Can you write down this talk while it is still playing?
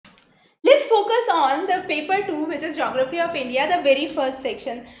on the paper 2, which is Geography of India, the very first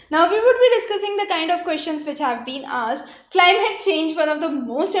section. Now we would be discussing the kind of questions which have been asked. Climate change, one of the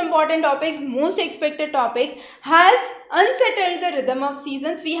most important topics, most expected topics, has unsettled the rhythm of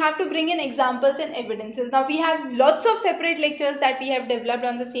seasons. We have to bring in examples and evidences. Now we have lots of separate lectures that we have developed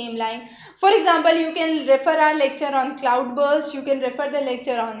on the same line. For example, you can refer our lecture on cloudburst, you can refer the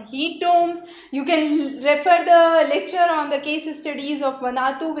lecture on heat domes, you can refer the lecture on the case studies of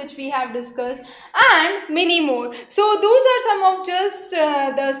Vanuatu, which we have discussed, and many more. So those are some of just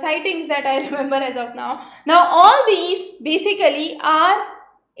the sightings that I remember as of now. Now all these basically are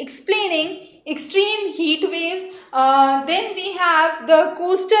explaining extreme heat waves. Then we have the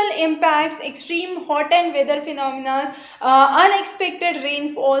coastal impacts, extreme hot and weather phenomena, unexpected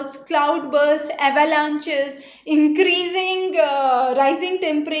rainfalls, cloudbursts, avalanches, increasing rising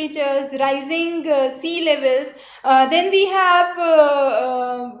temperatures, rising sea levels. Then we have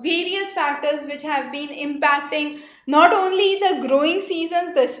various factors which have been impacting not only the growing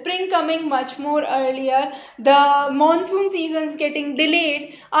seasons, the spring coming much more earlier, the monsoon seasons getting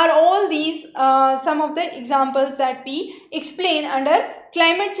delayed, are all these some of the examples that we explain under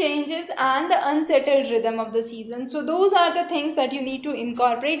climate changes and the unsettled rhythm of the season. So those are the things that you need to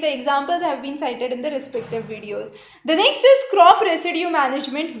incorporate. The examples have been cited in the respective videos. The next is crop residue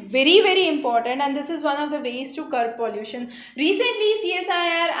management, very important, and this is one of the ways to curb pollution. Recently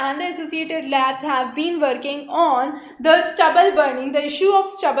CSIR and the associated labs have been working on the stubble burning, the issue of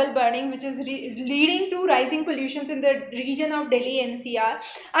stubble burning, which is leading to rising pollutions in the region of Delhi NCR,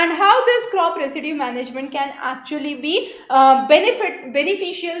 and how this crop residue management can actually be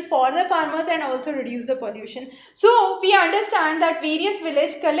beneficial for the farmers and also reduce the pollution. So we understand that various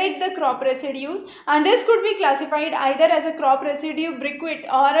villages collect the crop residues, and this could be classified either as a crop residue briquette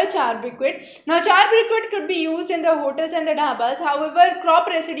or a char briquette. Now char briquette could be used in the hotels and the dhabas. However, crop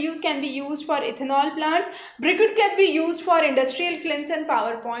residues can be used for ethanol plants. Briquette can be used for industrial kilns and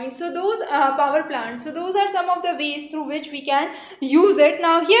power points. So those power plants. So those are some of the ways through which we can use it.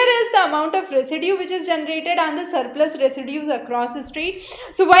 Now here is the amount of residue which is generated and the surplus residues across the state.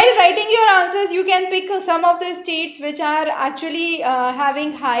 So while writing your answers, you can pick some of the states which are actually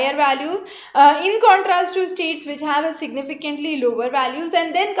having higher values in contrast to states which have a significantly lower values,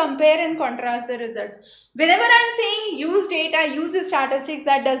 and then compare and contrast the results. Whenever I'm saying use data, use the statistics,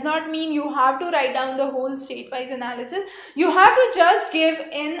 that does not mean you have to write down the whole state-wise analysis. You have to just give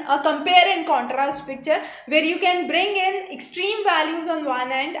in a compare and contrast picture where you can bring in extreme values on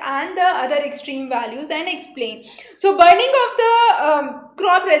one end and the other extreme values and explain. So burning of the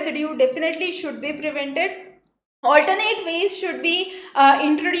crop residue definitely should be prevented. Alternate ways should be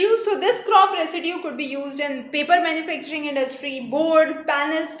introduced. So this crop residue could be used in paper manufacturing industry, board,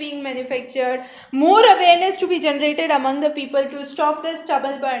 panels being manufactured, more awareness to be generated among the people to stop the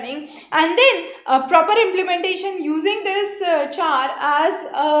stubble burning, and then proper implementation using this char as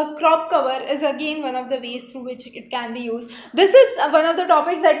a crop cover is again one of the ways through which it can be used. This is one of the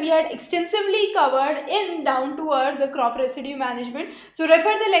topics that we had extensively covered in Down to Earth, the crop residue management. So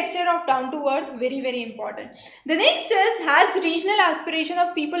refer the lecture of Down to Earth, very important. The next is, has regional aspiration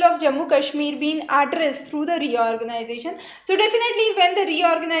of people of Jammu and Kashmir been addressed through the reorganization? So definitely when the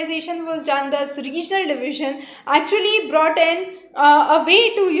reorganization was done, this regional division actually brought in a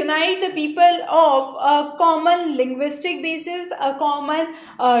way to unite the people of a common linguistic basis, a common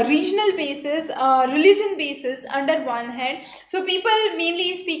regional basis, religion basis under one head. So people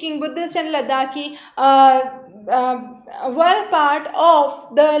mainly speaking Buddhist and Ladakhi were part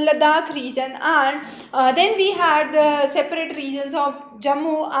of the Ladakh region, and then we had the separate regions of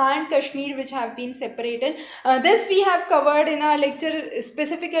Jammu and Kashmir which have been separated. This we have covered in our lecture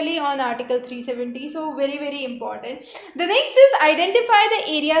specifically on Article 370, so very important. The next is identify the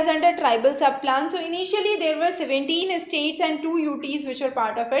areas under tribal subplan. So initially there were 17 states and 2 UTs which were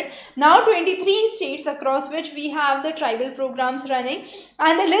part of it. Now 23 states across which we have the tribal programs running,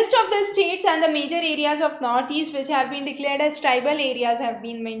 and the list of the states and the major areas of Northeast which have been declared as tribal areas have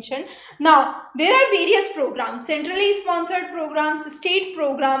been mentioned. Now there are various programs, centrally sponsored programs, state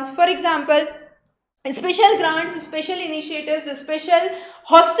programs, for example special grants, special initiatives, special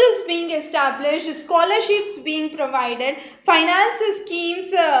hostels being established, scholarships being provided, finance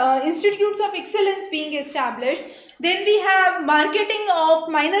schemes, institutes of excellence being established. Then we have marketing of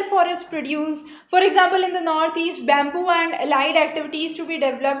minor forest produce, for example in the Northeast, bamboo and allied activities to be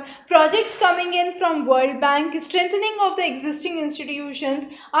developed, projects coming in from World Bank, strengthening of the existing institutions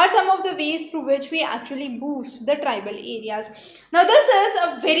are some of the ways through which we actually boost the tribal areas. Now this is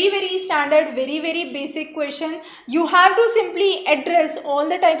a very standard, very basic question. You have to simply address all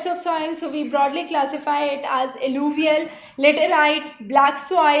the types of soil. So we broadly classify it as alluvial, laterite, black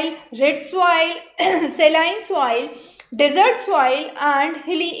soil, red soil, saline soil, desert soil and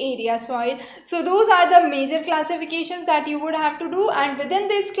hilly area soil. So those are the major classifications that you would have to do, and within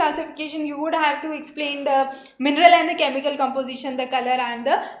this classification you would have to explain the mineral and the chemical composition, the color and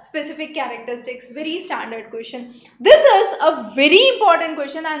the specific characteristics. Very standard question. This is a very important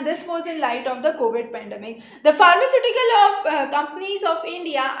question, and this was in light of the COVID pandemic. The pharmaceutical companies of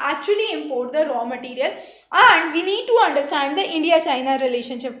India actually import the raw material, and we need to understand the India-China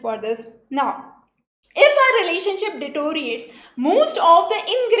relationship for this. Now, if our relationship deteriorates, most of the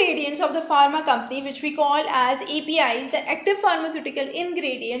ingredients of the pharma company, which we call as APIs, the active pharmaceutical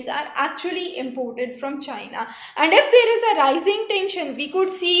ingredients, are actually imported from China. And if there is a rising tension, we could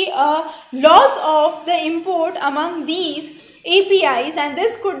see a loss of the import among these APIs, and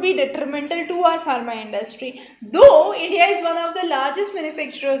this could be detrimental to our pharma industry. Though India is one of the largest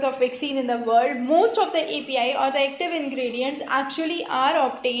manufacturers of vaccine in the world, most of the API or the active ingredients actually are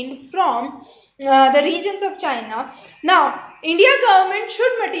obtained from the regions of China. Now, India government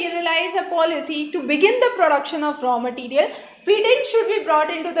should materialize a policy to begin the production of raw material. Patents should be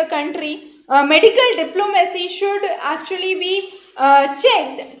brought into the country. Medical diplomacy should actually be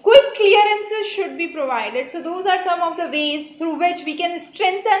checked. Quick clearances should be provided. So those are some of the ways through which we can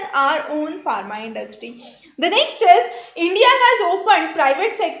strengthen our own pharma industry. The next is, India has opened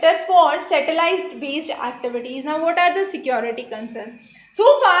private sector for satellite based activities. Now, what are the security concerns? So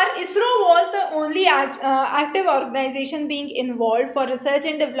far, ISRO was the only active organization being involved for research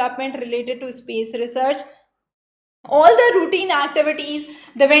and development related to space research. All the routine activities,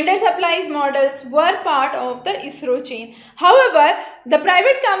 the vendor supplies models were part of the ISRO chain. However, the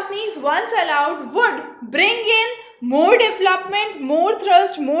private companies, once allowed, would bring in more development, more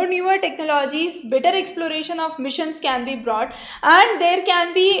thrust, more newer technologies, better exploration of missions can be brought, and there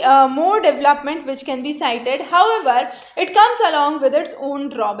can be more development which can be cited. However, it comes along with its own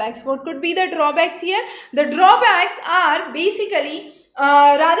drawbacks. What could be the drawbacks here? The drawbacks are basically,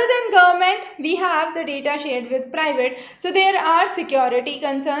 rather than government, we have the data shared with private. So there are security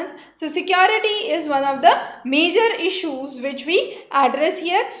concerns. So security is one of the major issues which we address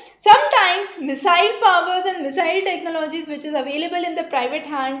here. Sometimes missile powers and missile technologies which is available in the private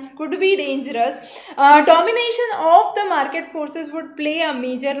hands could be dangerous. Domination of the market forces would play a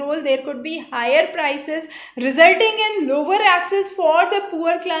major role. There could be higher prices resulting in lower access for the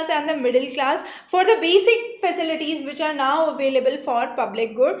poor class and the middle class for the basic facilities which are now available for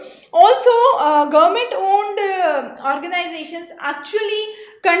public good. Also, government owned organizations actually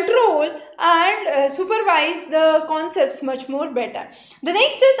control and supervise the concepts much more better. The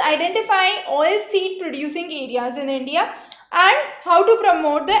next is, identify oil seed producing areas in India and how to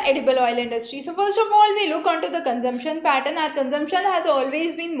promote the edible oil industry. So first of all, we look onto the consumption pattern. Our consumption has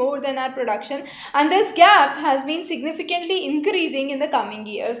always been more than our production, and this gap has been significantly increasing in the coming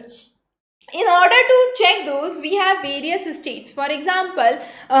years. In order to check those, we have various states. For example,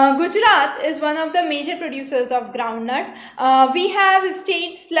 Gujarat is one of the major producers of groundnut. We have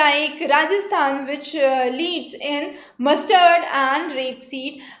states like Rajasthan, which leads in mustard and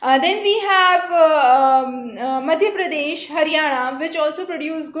rapeseed. Then we have Madhya Pradesh, Haryana, which also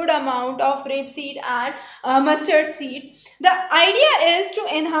produce good amount of rapeseed and mustard seeds. The idea is to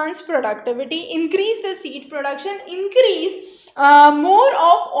enhance productivity, increase the seed production, increase more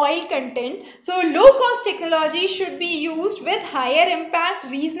of oil content. So low cost technology should be used with higher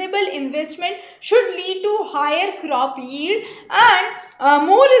impact. Reasonable investment should lead to higher crop yield and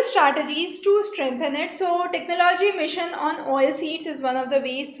more strategies to strengthen it. So technology mission on oil seeds is one of the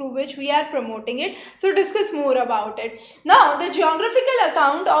ways through which we are promoting it. So discuss more about it. Now, the geographical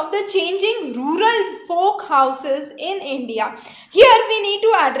account of the changing rural folk houses in India. Here we need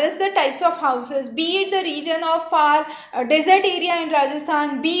to address the types of houses, be it the region of far desert area in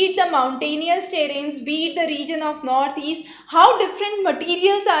Rajasthan, be it the mountainous terrains, be it the region of northeast, how different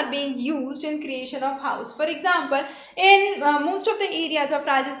materials are being used in creation of house. For example, in most of the areas of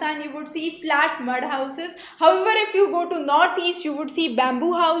Rajasthan, you would see flat mud houses. However, if you go to northeast, you would see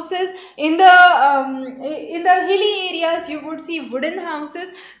bamboo houses. In the hilly areas, you would see wooden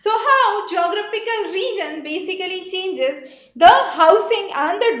houses. So how geographical region basically changes the housing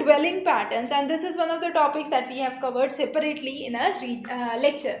and the dwelling patterns, and this is one of the topics that we have covered separately in a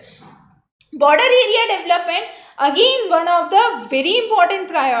lecture. Border area development Again, one of the very important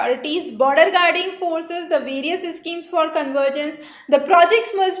priorities, border guarding forces, the various schemes for convergence, the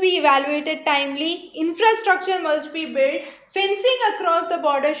projects must be evaluated timely, infrastructure must be built, fencing across the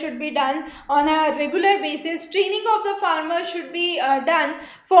border should be done on a regular basis, training of the farmers should be done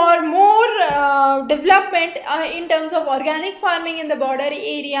for more development in terms of organic farming in the border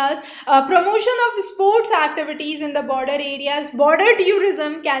areas, promotion of sports activities in the border areas, border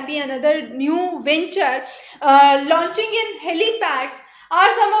tourism can be another new venture, launching in helipads are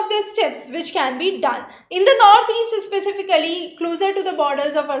some of the steps which can be done. In the northeast specifically, closer to the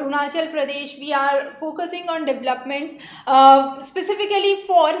borders of Arunachal Pradesh, we are focusing on developments specifically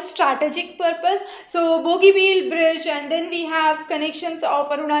for strategic purpose. So Bogibeel Bridge, and then we have connections of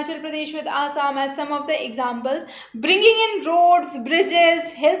Arunachal Pradesh with Assam as some of the examples. Bringing in roads,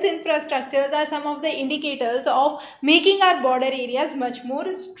 bridges, health infrastructures are some of the indicators of making our border areas much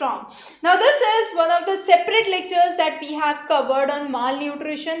more strong. Now this is one of the separate lectures that we have covered on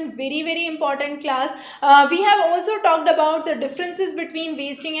malnutrition, very important class. We have also talked about the differences between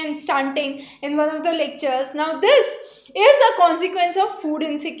wasting and stunting in one of the lectures. Now this is a consequence of food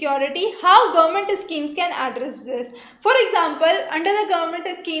insecurity. How government schemes can address this? For example, under the government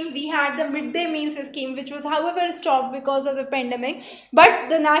scheme, we had the midday meals scheme, which was however stopped because of the pandemic. But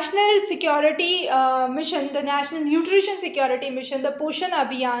the National Security Mission, the National Nutrition Security Mission, the Poshan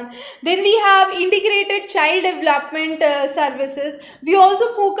Abhiyan, then we have integrated child development services. We also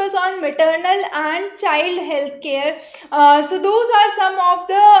focus on maternal and child health care. So those are some of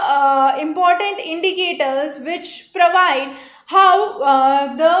the important indicators which provide how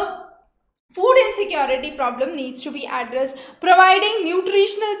the food insecurity problem needs to be addressed. Providing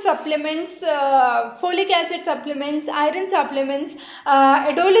nutritional supplements, folic acid supplements, iron supplements,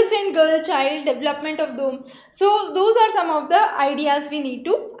 adolescent girl child development of them. So those are some of the ideas we need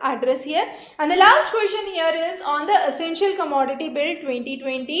to address here. And the last question here is on the Essential Commodity Bill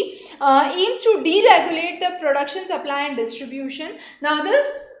 2020 aims to deregulate the production, supply and distribution. Now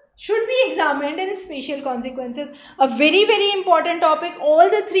this should be examined in spatial consequences. A very important topic. All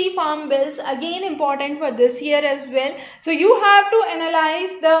the three farm bills again important for this year as well. So you have to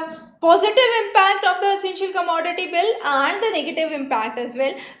analyze the positive impact of the Essential Commodity Bill and the negative impact as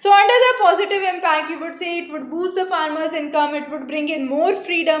well. So under the positive impact, you would say it would boost the farmers' income, it would bring in more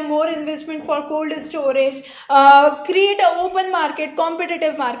freedom, more investment for cold storage, create an open market,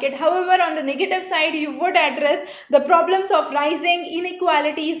 competitive market. However, on the negative side, you would address the problems of rising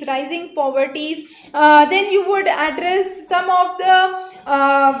inequalities, rising poverties. Then you would address some of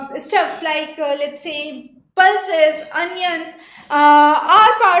the stuffs like let's say pulses, onions are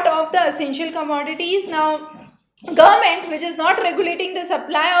part of the essential commodities. Now government which is not regulating the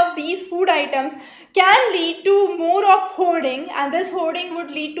supply of these food items can lead to more of hoarding, and this hoarding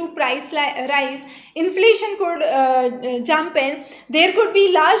would lead to price rise. Inflation could jump in. There could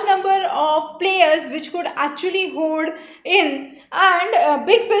be large number of players which could actually hoard in, and a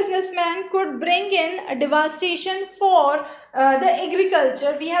big businessman could bring in a devastation for the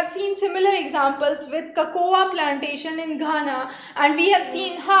agriculture. We have seen similar examples with cocoa plantation in Ghana, and we have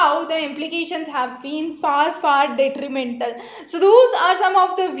seen how the implications have been far detrimental. So those are some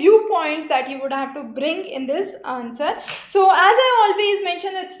of the viewpoints that you would have to bring in this answer. So as I always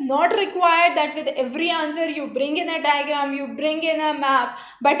mention, it's not required that with every answer you bring in a diagram, you bring in a map,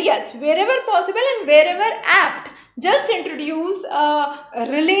 but yes, wherever possible and wherever apt, just introduce a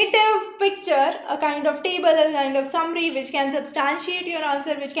relative picture, a kind of table, a kind of summary which can substantiate your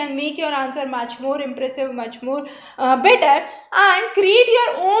answer, which can make your answer much more impressive, much more better, and create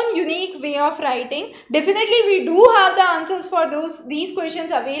your own unique way of writing. Definitely we do have the answers for these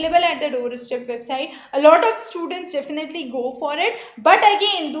questions available at the doorstep website. A lot of students definitely go for it, but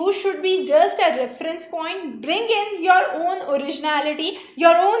again, those should be just a reference point. Bring in your own originality,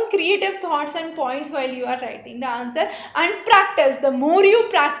 your own creative thoughts and points while you are writing the answer, and practice. The more you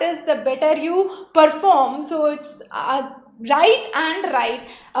practice, the better you perform. So it's write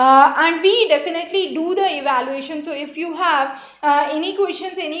and we definitely do the evaluation. So if you have any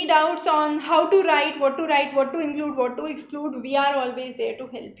questions, any doubts on how to write, what to include, what to exclude, we are always there to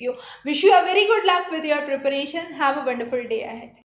help you. Wish you a very good luck with your preparation. Have a wonderful day ahead.